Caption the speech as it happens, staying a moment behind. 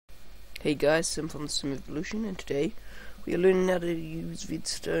Hey guys, I'm from TheSymRevolution, and today we are learning how to use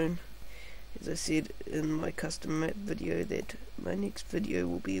redstone. As I said in my custom map video, that my next video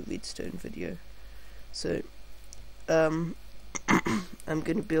will be a redstone video. So, I'm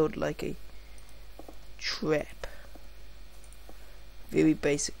going to build like a trap, very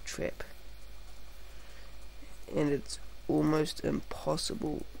basic trap, and it's almost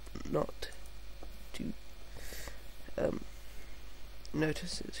impossible not to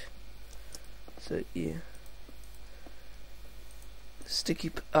notice it. So yeah,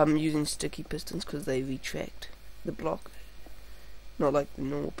 I'm using sticky pistons because they retract the block, not like the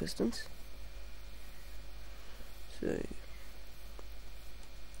normal pistons. So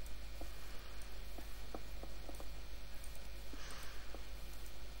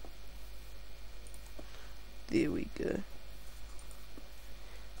there we go.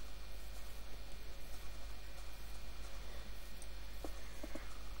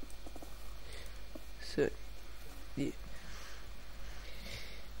 So, yeah.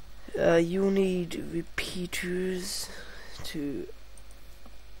 You'll need repeaters to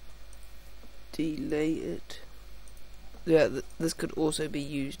delay it. Yeah, this could also be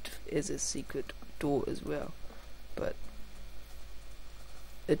used as a secret door as well, but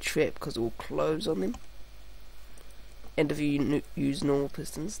a trap because it will close on them. And if you use normal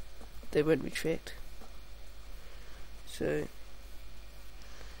pistons, they won't retract. So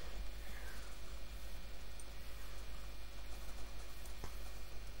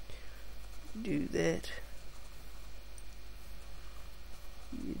do that,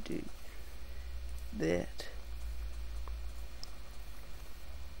 you do that,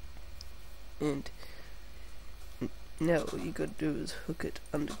 and now all you gotta do is hook it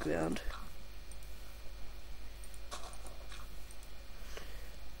underground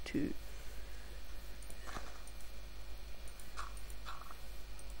to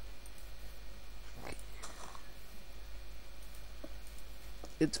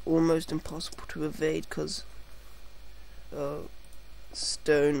it's almost impossible to evade because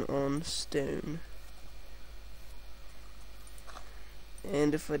stone on stone.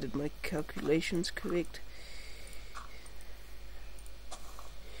 And if I did my calculations correct,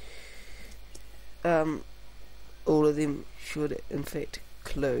 all of them should in fact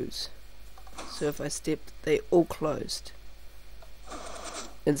close. So if I stepped, they all closed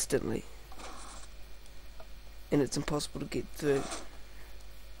instantly, and it's impossible to get through.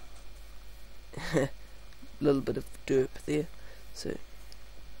 Little bit of derp there. So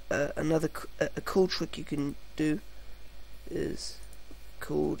another a cool trick you can do is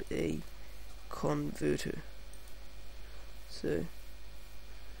called a converter. So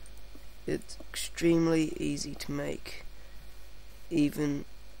it's extremely easy to make, even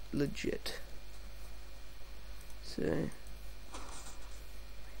legit. So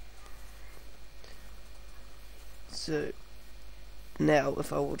now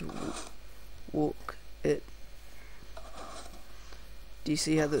if I were to walk it, do you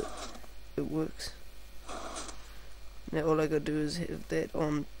see how it works? Now all I gotta do is have that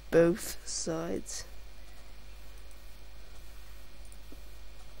on both sides,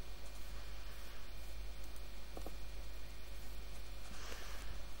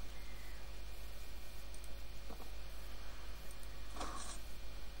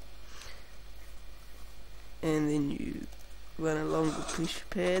 and then you run along the pressure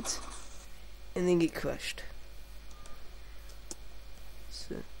pads and then get crushed.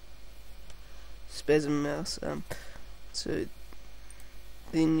 So spasm mouse. So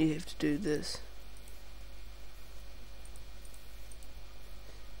then you have to do this,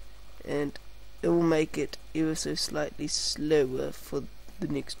 and it will make it ever so slightly slower for the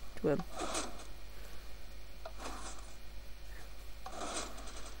next one.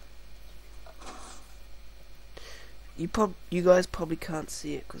 You guys probably can't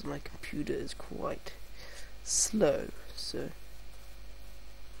see it because my computer is quite slow, so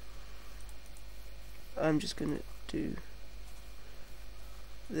I'm just gonna do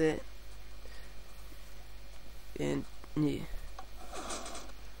that, and yeah,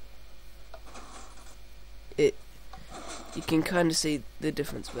 you can kind of see the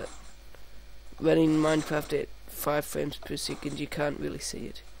difference, but running Minecraft at 5 frames per second, you can't really see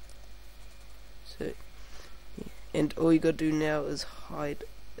it. So and all you gotta do now is hide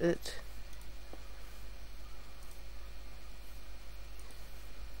it.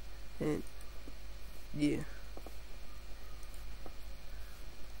 And yeah,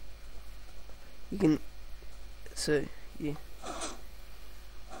 you can, so yeah.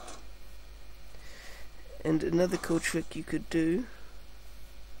 And another cool trick you could do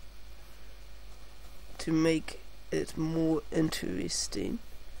to make it more interesting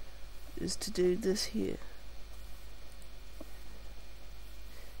is to do this here.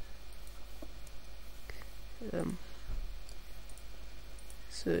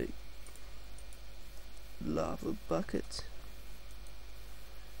 So lava buckets,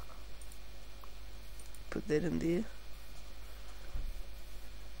 put that in there,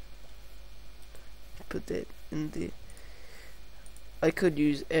 put that in there. I could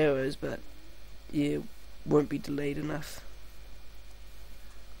use arrows, but yeah, won't be delayed enough.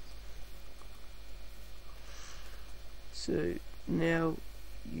 So now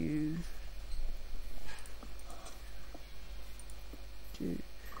you do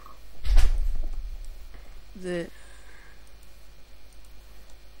that,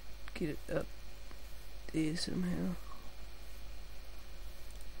 get it up there somehow.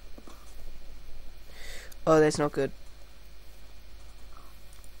 Oh, that's not good.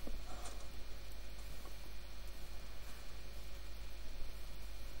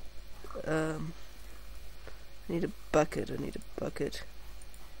 I need a bucket,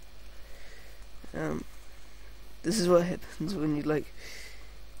 this is what happens when you like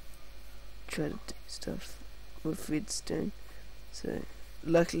try to do stuff with redstone. So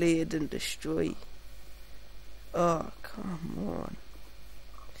luckily it didn't destroy. Oh, come on.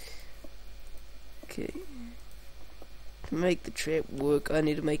 Okay, to make the trap work I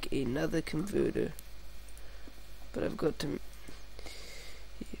need to make another converter, but I've got to,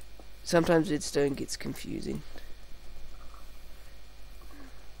 sometimes redstone gets confusing.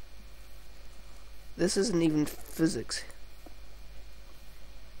 This isn't even physics.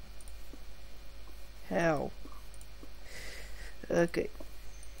 How? Okay.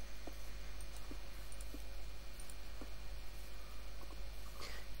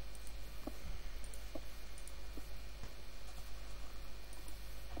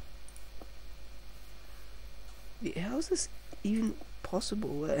 Yeah, how is this even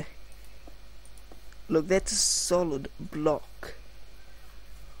possible? Look, that's a solid block.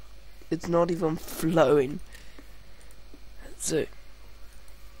 It's not even flowing. So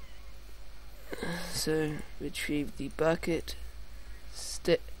retrieve the bucket.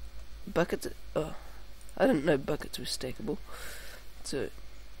 Buckets. Oh, I didn't know buckets were stackable. So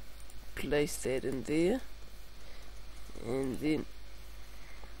place that in there, and then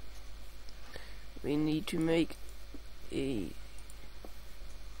we need to make a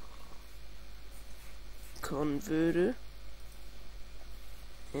converter,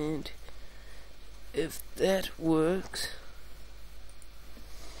 and if that works,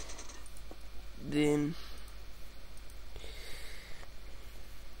 then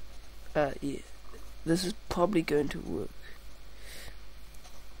yeah, this is probably going to work.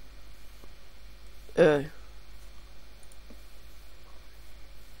 Oh,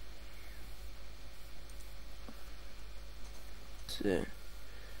 so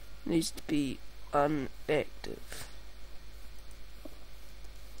needs to be unactive.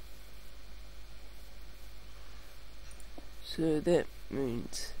 So that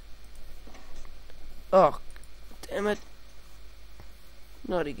means, oh damn it,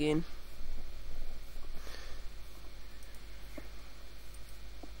 not again.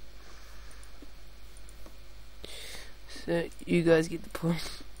 So you guys get the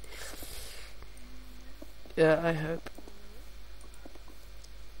point. Yeah, I hope.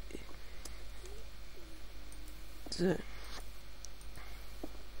 So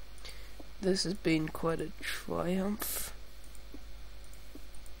this has been quite a triumph.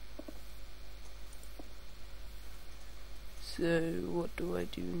 So what do I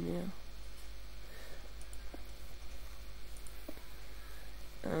do now?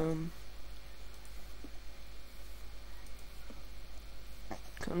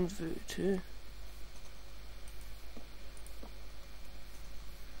 Converter.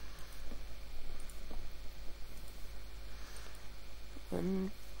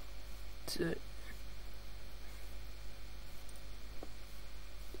 And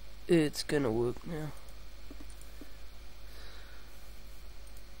it's gonna work now.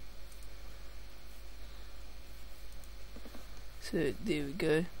 So there we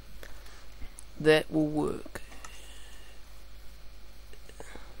go. That will work.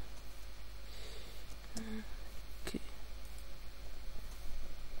 Okay.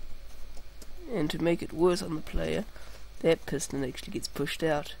 And to make it worse on the player, that piston actually gets pushed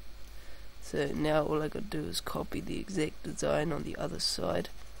out. So now all I got to do is copy the exact design on the other side,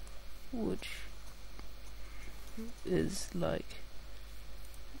 which is like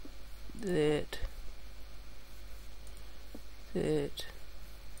that, that,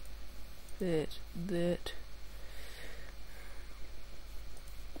 that, that,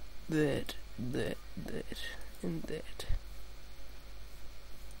 that, that, that, and that.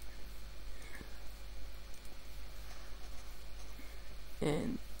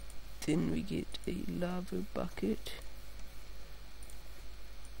 and then we get a lava bucket,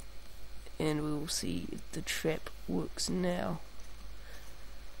 and we will see if the trap works now.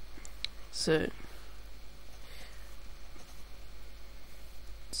 So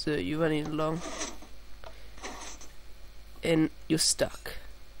you're running along and you're stuck,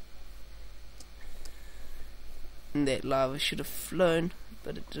 and that lava should have flown,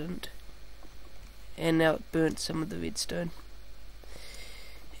 but it didn't, and now it burnt some of the redstone.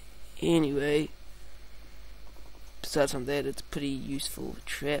 Anyway, besides from that, it's a pretty useful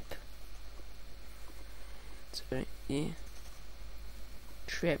trap. So yeah,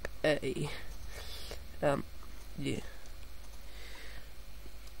 trap A. Yeah.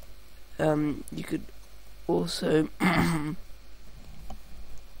 You could also if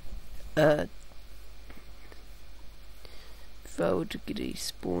I were to get a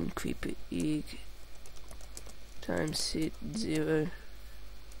spawn creeper egg times set 0,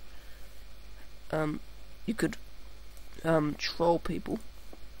 you could troll people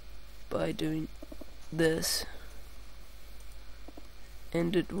by doing this,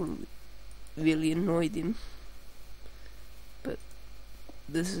 and it will really annoy them. But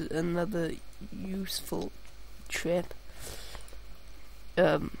this is another useful trap,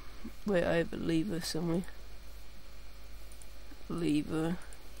 where I have a lever somewhere. Lever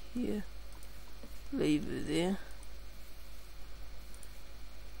here, lever there,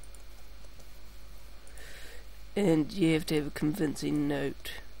 and you have to have a convincing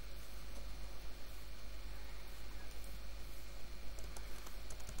note.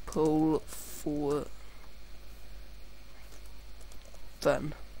 Pull for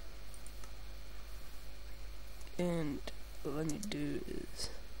fun. And all I need to do is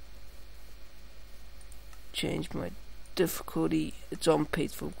change my difficulty. It's on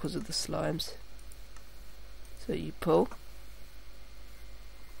peaceful because of the slimes. So you pull,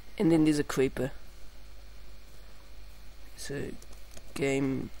 and then there's a creeper. So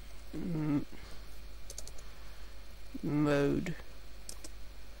game mode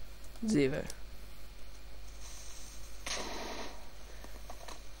 0.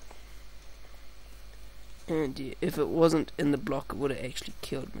 And yeah, if it wasn't in the block, it would have actually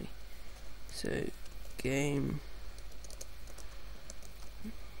killed me. So game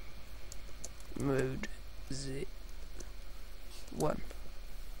mode 1.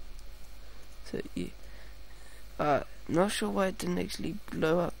 So yeah, not sure why it didn't actually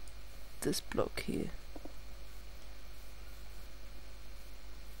blow up this block here.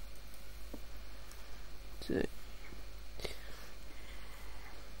 So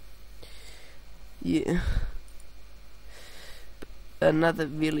yeah, another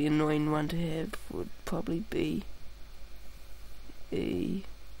really annoying one to have would probably be a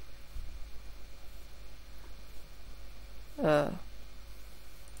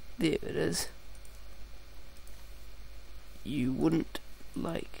there it is. You wouldn't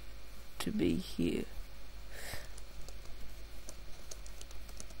like to be here.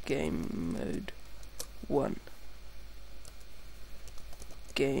 Game mode 1.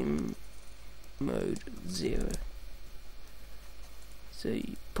 Game mode 0. So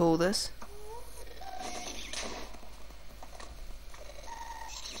you pull this,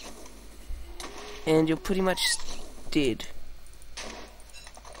 and you're pretty much dead.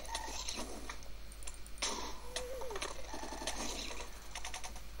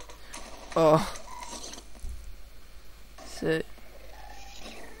 Oh, so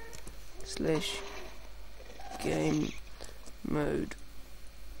slash game mode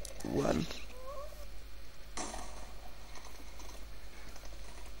 1.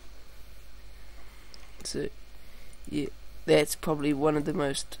 So yeah, that's probably one of the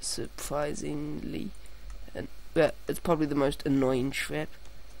most surprisingly, and it's probably the most annoying trap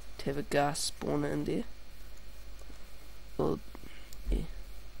to have a gas spawner in there. Well, yeah.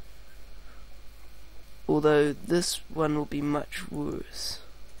 Although this one will be much worse.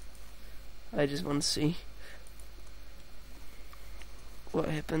 I just want to see what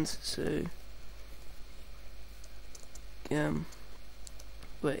happens. So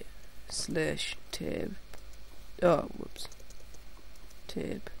wait, slash tab, oh whoops,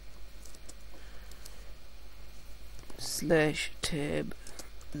 tab slash tab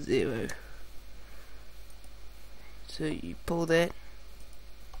 0. So you pull that,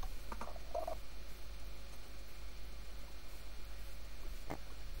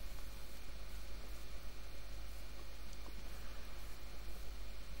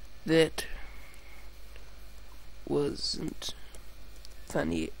 that wasn't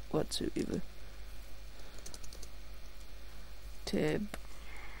funny whatsoever. Tab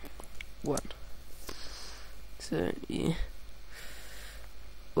 1. So yeah,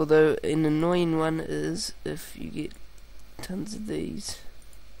 although an annoying one is if you get tons of these,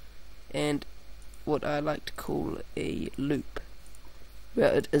 and what I like to call a loop.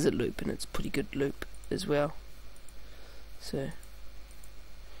 Well, it is a loop, and it's a pretty good loop as well. So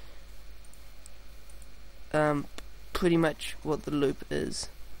pretty much what the loop is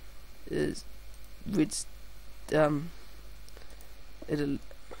it'll,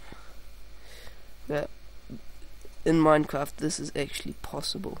 well, in Minecraft this is actually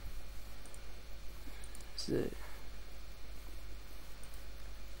possible. So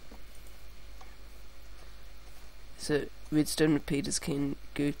redstone repeaters can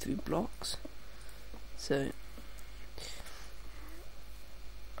go through blocks. So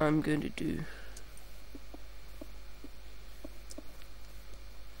I'm going to do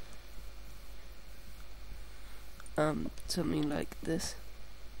something like this.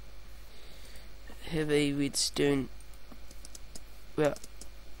 Have a redstone, well,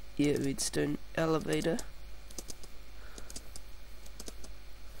 yeah, redstone elevator.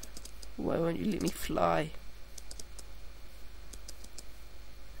 Why won't you let me fly?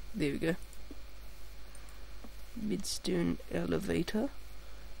 There we go. Redstone elevator.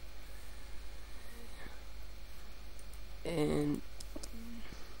 And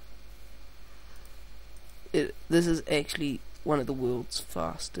this is actually one of the world's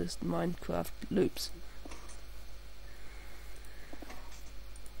fastest Minecraft loops.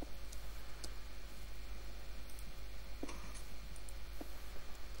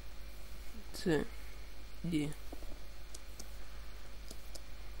 So, yeah.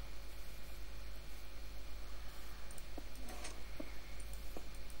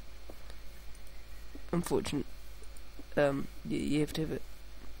 Unfortunate. You have to have it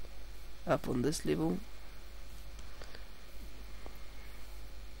up on this level.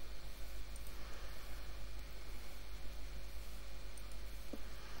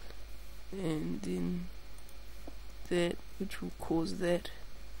 And then that, which will cause that,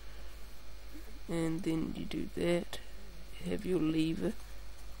 and then you do that, have your lever,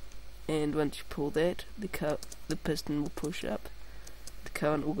 and once you pull that, the piston will push up, the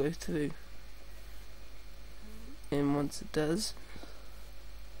current will go through, and once it does,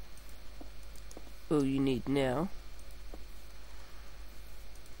 all you need now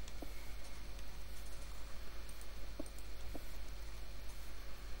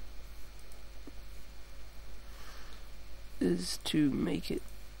is to make it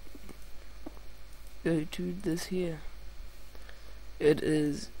go to this here. It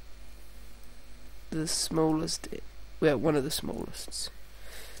is the smallest, well, one of the smallest.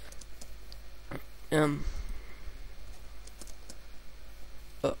 Oh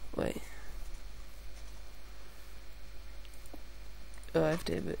wait. Oh, I have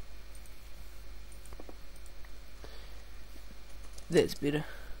to have it. That's better.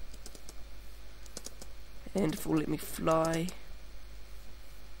 And if it will let me fly.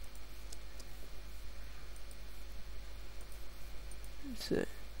 So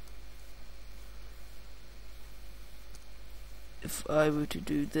if I were to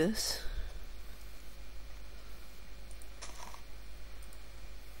do this,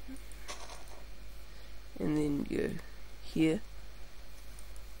 and then go here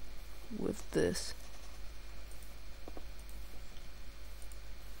with this,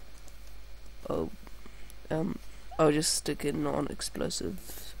 I'll just stick in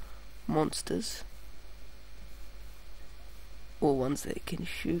non-explosive monsters, or ones that can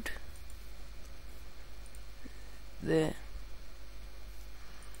shoot. There,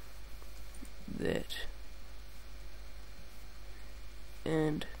 that,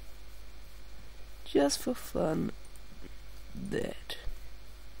 and just for fun, that.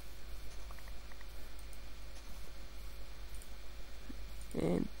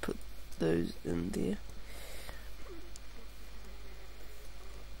 And put those in there.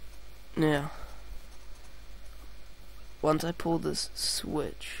 Now, once I pull this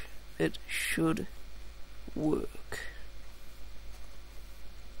switch, it should work.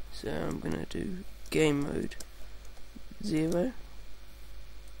 So I'm gonna do game mode 0.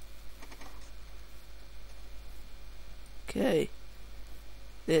 Okay,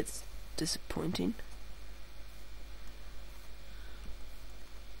 that's disappointing.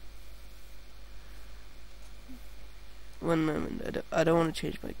 One moment, I don't want to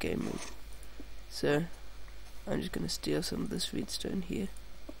change my game mode, so I'm just going to steal some of this redstone here.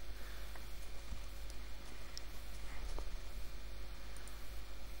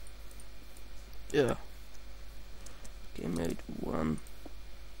 Yeah. Game mode 1.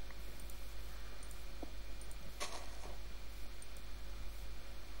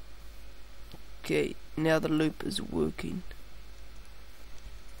 Okay, now the loop is working.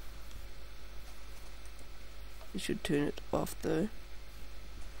 We should turn it off though.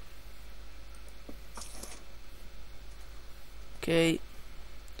 Okay,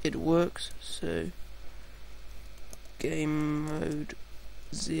 it works. So game mode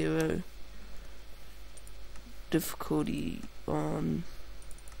 0, difficulty on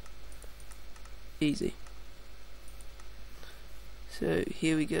easy. So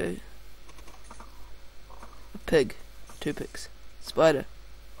here we go. A pig, 2 pigs, spider.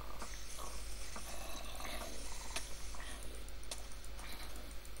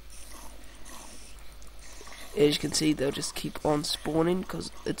 As you can see, they'll just keep on spawning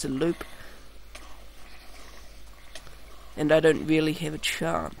because it's a loop, and I don't really have a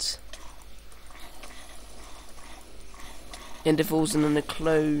chance. And if it was in an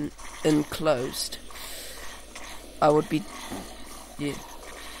enclosed, I would be, yeah.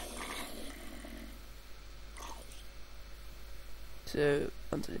 So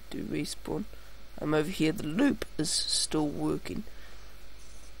once I do respawn, I'm over here. The loop is still working,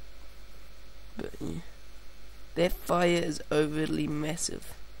 but yeah. That fire is overly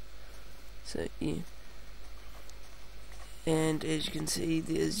massive. So yeah. And as you can see,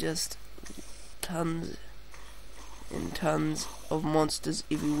 there's just tons and tons of monsters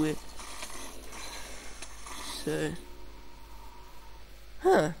everywhere. So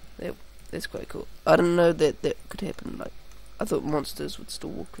that's quite cool. I didn't know that could happen. Like, I thought monsters would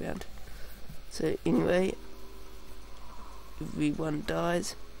still walk around. So anyway, everyone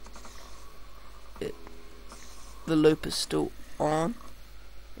dies. The loop is still on,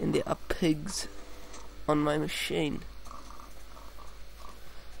 and there are pigs on my machine.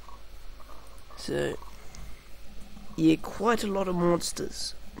 So yeah, quite a lot of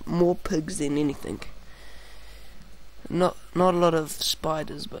monsters, more pigs than anything. Not a lot of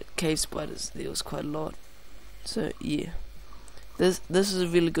spiders, but cave spiders there was quite a lot. So yeah, this is a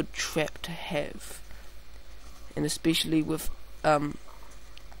really good trap to have, and especially with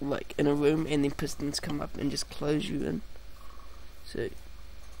like in a room and then pistons come up and just close you in. So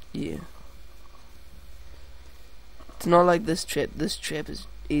yeah, it's not like this trap. This trap is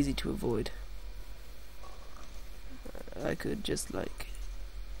easy to avoid. I could just like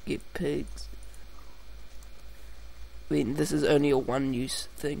get pigs. I mean, this is only a one-use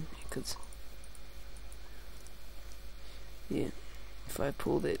thing, because yeah, if I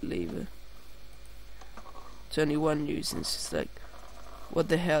pull that lever, it's only one use, and it's just like, what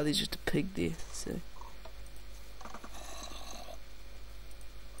the hell, there's just a pig there. So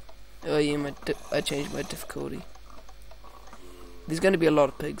oh yeah, I changed my difficulty. There's going to be a lot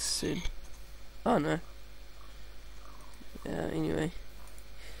of pigs soon. Oh no. Anyway,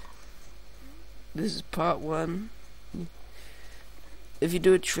 this is part 1. If you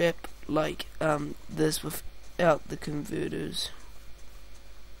do a trap like this without the converters.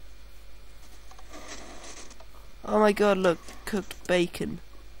 Oh my god, look, cooked bacon.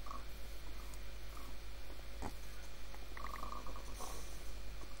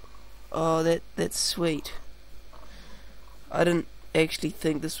 Oh, that's sweet. I didn't actually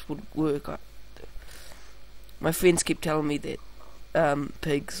think this would work. My friends keep telling me that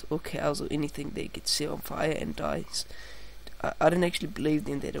pigs or cows or anything that gets set on fire and dies. I didn't actually believe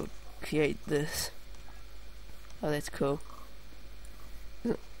them that it would create this. Oh, that's cool.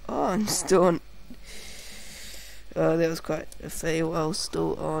 Oh, I'm still on. Oh, that was quite a fail. I was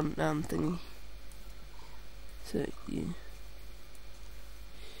still on thingy. So yeah.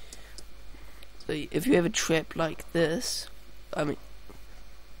 So if you have a trap like this, I mean,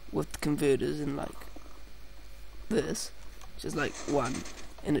 with the converters and like this, just like one,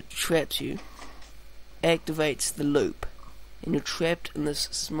 and it traps you, activates the loop, and you're trapped in this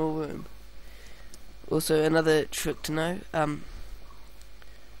small room. Also, another trick to know,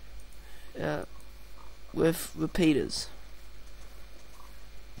 with repeaters,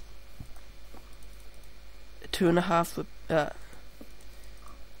 2.5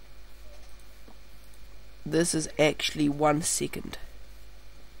 this is actually 1 second.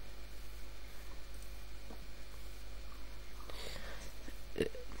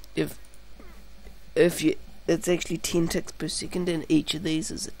 If you, it's actually 10 ticks per second, and each of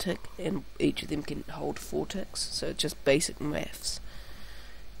these is a tick, and each of them can hold 4 ticks. So it's just basic maths.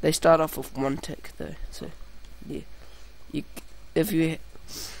 They start off with 1 tick though. So yeah, you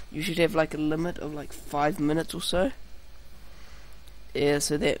should have like a limit of like 5 minutes or so. Yeah,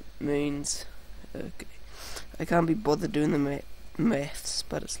 so that means, okay, I can't be bothered doing the maths,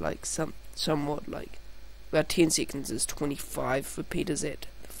 but it's like somewhat like about 10 seconds is 25 repeaters at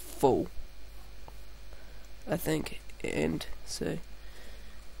full, I think. And so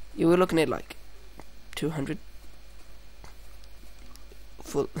you were looking at like 200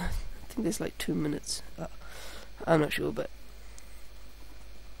 for, I think there's like 2 minutes. I'm not sure, but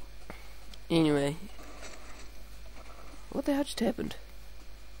anyway, what the hell just happened?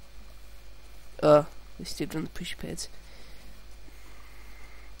 Oh, we stepped on the push pads.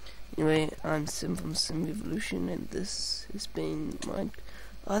 Anyway, I'm Sim from TheSymRevolution, and this has been mine.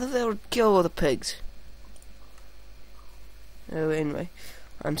 I thought they would kill all the pigs. Oh, anyway,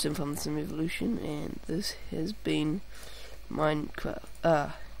 I'm Sim from TheSymRevolution, and this has been Minecraft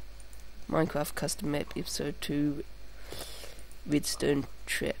Custom Map Episode 2, Redstone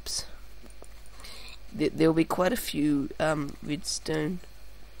Traps. There'll be quite a few redstone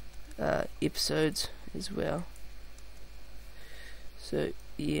episodes as well. So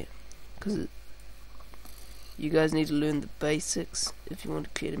yeah, because you guys need to learn the basics if you want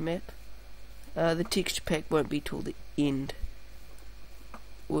to create a map. The texture pack won't be till the end,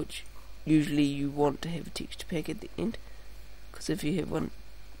 which usually you want to have a texture pack at the end, because if you have one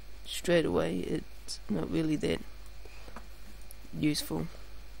straight away, it's not really that useful.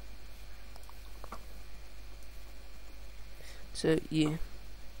 So yeah,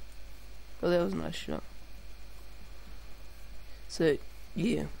 oh, that was a nice shot. So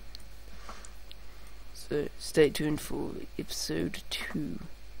yeah, so stay tuned for episode 2.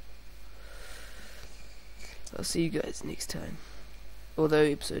 I'll see you guys next time, although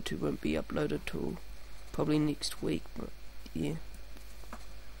episode 2 won't be uploaded till probably next week, but yeah.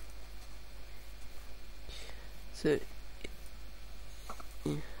 So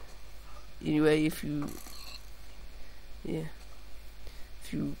yeah. Anyway, if you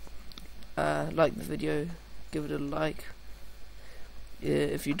like the video, give it a like.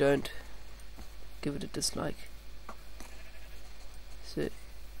 If you don't, give it a dislike. So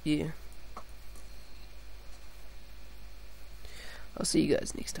yeah, I'll see you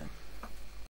guys next time.